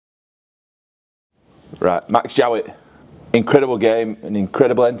Right, Max Jowitt, incredible game, an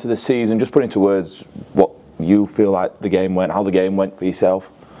incredible end to the season. Just put into words what you feel like the game went, how the game went for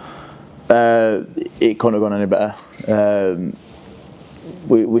yourself. It couldn't have gone any better.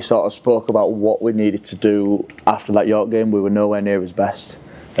 We sort of spoke about what we needed to do after that York game. We were nowhere near his best.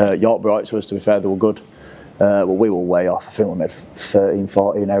 York brought it to us, to be fair, they were good. But we were way off. I think we made 13,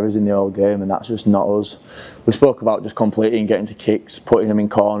 14 errors in the whole game, and that's just not us. We spoke about just completing, getting to kicks, putting them in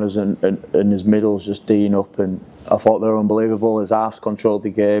corners, and his middles just D'ing up, and I thought they were unbelievable. His halves controlled the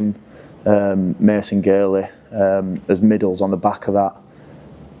game. Mason Gailey, his middles on the back of that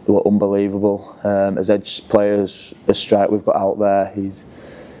were unbelievable. As edge players, as strike we've got out there,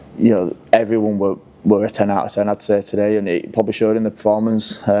 everyone were a 10 out of 10, I'd say, today, and it probably showed in the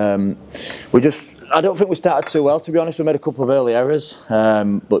performance. I don't think we started too well, to be honest. We made a couple of early errors,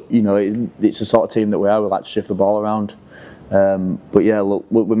 but it's the sort of team that we are. We like to shift the ball around. But yeah, look,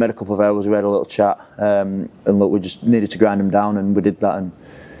 we made a couple of errors. We had a little chat, and look, we just needed to grind them down, and we did that. And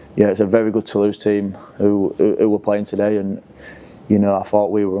yeah, it's a very good Toulouse team who were playing today, and I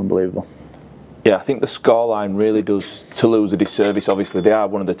thought we were unbelievable. Yeah, I think the scoreline really does Toulouse a disservice. Obviously, they are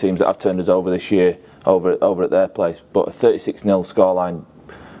one of the teams that have turned us over this year, over at their place. But a 36-0 scoreline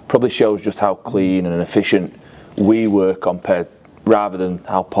probably shows just how clean and efficient we were compared, rather than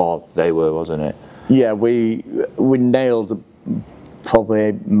how poor they were, wasn't it? Yeah, we nailed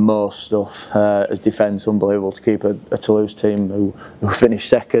probably most stuff as defence. Unbelievable to keep a Toulouse team who finished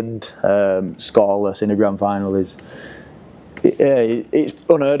second, scoreless in a grand final it's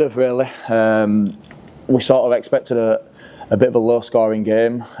unheard of, really. We sort of expected a bit of a low-scoring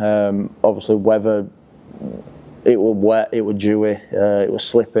game. Obviously, weather. It was wet, it was dewy, it was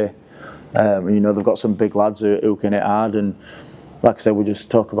slippy. They've got some big lads who can hit hard, and like I said, we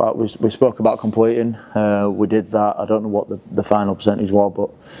spoke about completing. We did that. I don't know what the final percentage was, but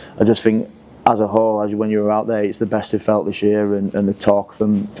I just think as a whole, when you were out there, it's the best it felt this year, and the talk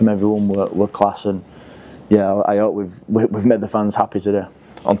from everyone were class, and yeah, I hope we've made the fans happy today.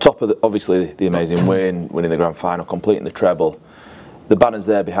 On top of obviously the amazing winning the grand final, completing the treble, the banner's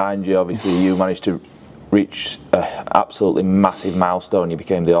there behind you. Obviously, you managed to reach an absolutely massive milestone. You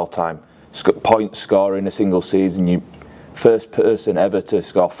became the all-time point scorer in a single season. You first person ever to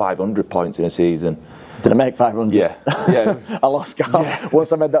score 500 points in a season. Did I make 500? Yeah. I lost count. Yeah.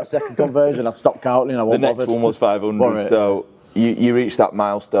 Once I made that second conversion, I stopped counting. I wasn't bothered. The next one was 500. So you reached that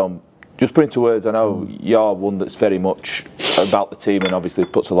milestone. Just put into words, I know you're one that's very much about the team and obviously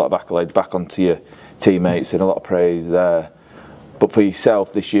puts a lot of accolades back onto your teammates and a lot of praise there. But for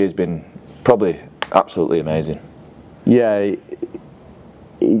yourself, this year's been probably absolutely amazing. Yeah,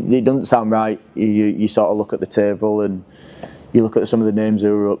 it doesn't sound right. You sort of look at the table and you look at some of the names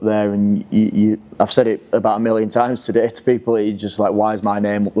who are up there, and I've said it about 1 million times today to people. It's just like, why is my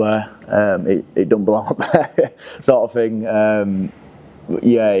name up there? It don't belong up there, sort of thing.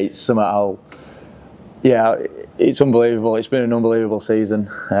 Yeah, it's somehow. Yeah, it's unbelievable. It's been an unbelievable season.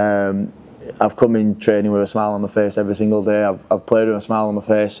 I've come in training with a smile on my face every single day. I've played with a smile on my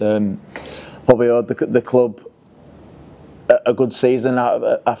face. Probably owed the club a good season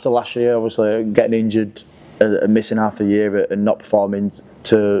after last year. Obviously, getting injured and missing half a year and not performing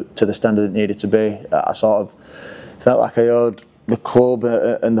to the standard it needed to be. I sort of felt like I owed the club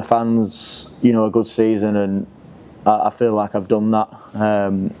and the fans, a good season, and I feel like I've done that.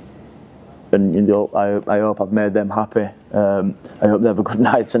 And I hope I've made them happy. I hope they have a good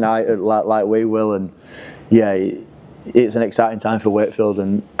night tonight, like we will. And yeah, it's an exciting time for Wakefield,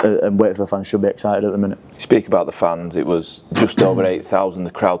 and Wakefield fans should be excited at the minute. You speak about the fans. It was just over 8,000,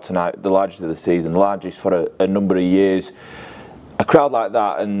 the crowd tonight, the largest of the season, the largest for a number of years. A crowd like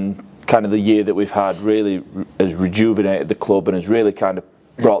that, and kind of the year that we've had, really has rejuvenated the club and has really kind of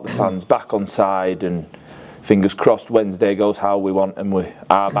brought the fans back on side. And fingers crossed Wednesday goes how we want and we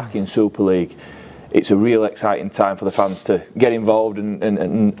are back in Super League. It's a real exciting time for the fans to get involved,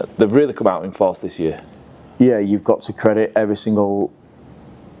 and they've really come out in force this year. Yeah, you've got to credit every single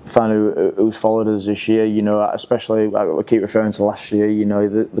fan who's followed us this year. Especially I keep referring to last year.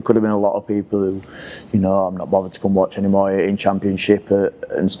 There could have been a lot of people who, I'm not bothered to come watch anymore in Championship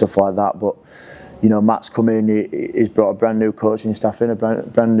and stuff like that. But Matt's come in. He's brought a brand new coaching staff in, a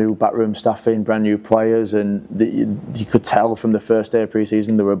brand new backroom staff in, brand new players, and you could tell from the first day of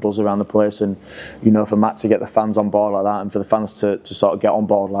pre-season there were a buzz around the place. And for Matt to get the fans on board like that, and for the fans to sort of get on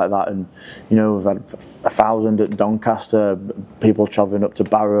board like that, and we've had 1,000 at Doncaster, people travelling up to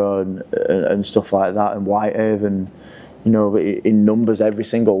Barrow and stuff like that, and Whitehaven. In numbers every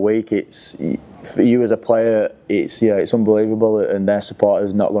single week. It's for you as a player, it's unbelievable, and their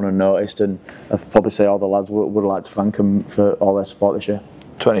supporters not going unnoticed. And I'd probably say all the lads would like to thank them for all their support this year.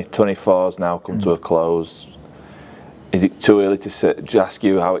 2024's now come to a close. Is it too early to ask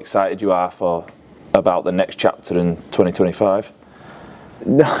you how excited you are about the next chapter in 2025?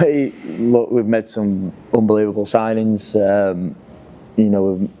 No, look, we've made some unbelievable signings. You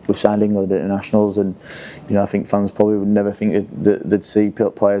know, we've signed England internationals, and you know, I think fans probably would never think they'd see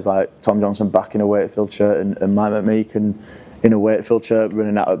players like Tom Johnson back in a Wakefield shirt and Mike McMeek in a Wakefield shirt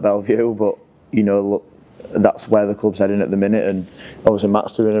running out at Bellevue. But you know, look, that's where the club's heading at the minute, and obviously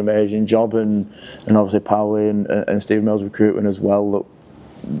Matt's doing an amazing job, and obviously Powley and Steve Mills recruiting as well. Look,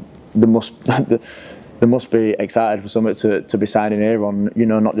 they must be excited for something to be signing here on, you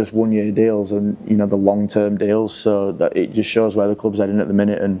know, not just 1 year deals and, you know, the long term deals. So that it just shows where the club's heading at the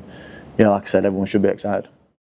minute, and you know, like I said, everyone should be excited.